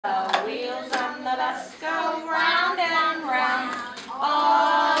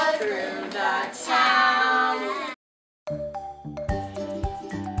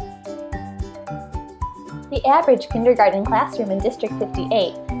average kindergarten classroom in District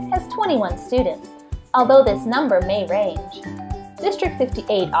 58 has 21 students, although this number may range. District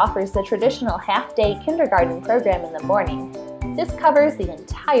 58 offers the traditional half-day kindergarten program in the morning. This covers the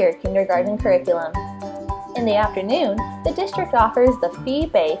entire kindergarten curriculum. In the afternoon, the district offers the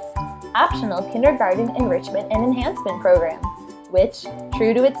fee-based, optional kindergarten enrichment and enhancement program, which,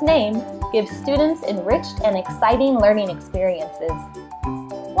 true to its name, gives students enriched and exciting learning experiences.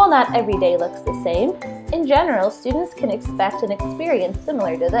 While not every day looks the same, in general, students can expect an experience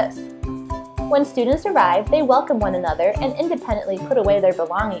similar to this. When students arrive, they welcome one another and independently put away their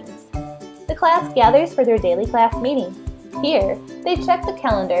belongings. The class gathers for their daily class meeting. Here, they check the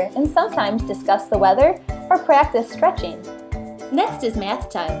calendar and sometimes discuss the weather or practice stretching. Next is math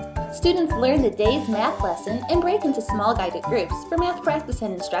time. Students learn the day's math lesson and break into small guided groups for math practice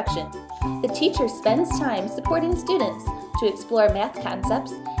and instruction. The teacher spends time supporting students to explore math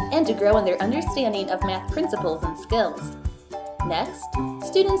concepts and to grow in their understanding of math principles and skills. Next,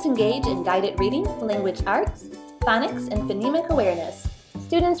 students engage in guided reading, language arts, phonics, and phonemic awareness.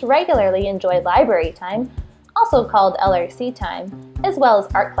 Students regularly enjoy library time, also called LRC time, as well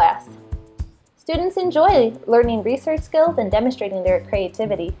as art class. Students enjoy learning research skills and demonstrating their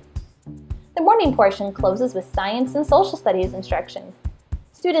creativity. The morning portion closes with science and social studies instruction.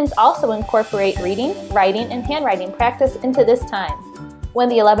 Students also incorporate reading, writing, and handwriting practice into this time. When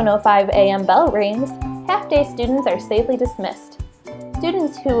the 11:05 a.m. bell rings, half-day students are safely dismissed.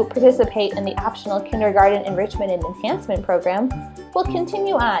 Students who participate in the optional kindergarten enrichment and enhancement program will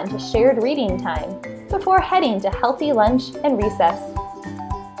continue on to shared reading time before heading to healthy lunch and recess.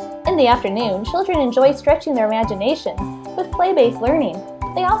 In the afternoon, children enjoy stretching their imaginations with play-based learning.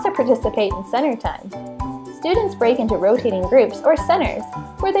 They also participate in center time. Students break into rotating groups or centers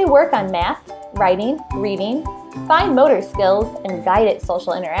where they work on math, writing, reading, fine motor skills, and guided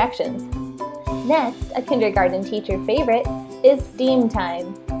social interactions. Next, a kindergarten teacher favorite is STEAM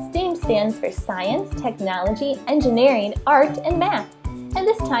time. STEAM stands for Science, Technology, Engineering, Art, and Math. And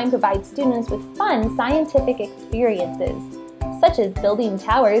this time provides students with fun scientific experiences, such as building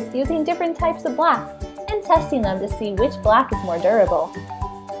towers using different types of blocks and testing them to see which block is more durable.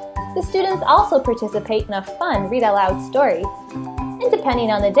 The students also participate in a fun read-aloud story. And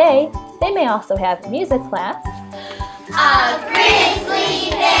depending on the day, they may also have music class, a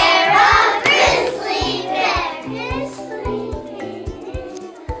grizzly bear, a grizzly bear, grizzly bear.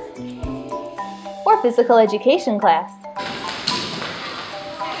 or physical education class.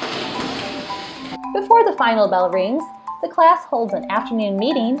 Before the final bell rings, the class holds an afternoon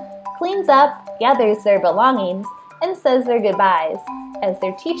meeting, cleans up, gathers their belongings, and says their goodbyes as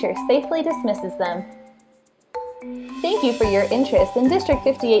their teacher safely dismisses them. Thank you for your interest in District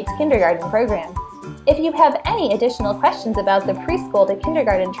 58's kindergarten program. If you have any additional questions about the preschool to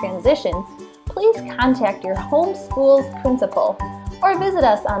kindergarten transition, please contact your home school's principal or visit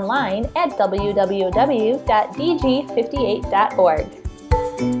us online at www.dg58.org.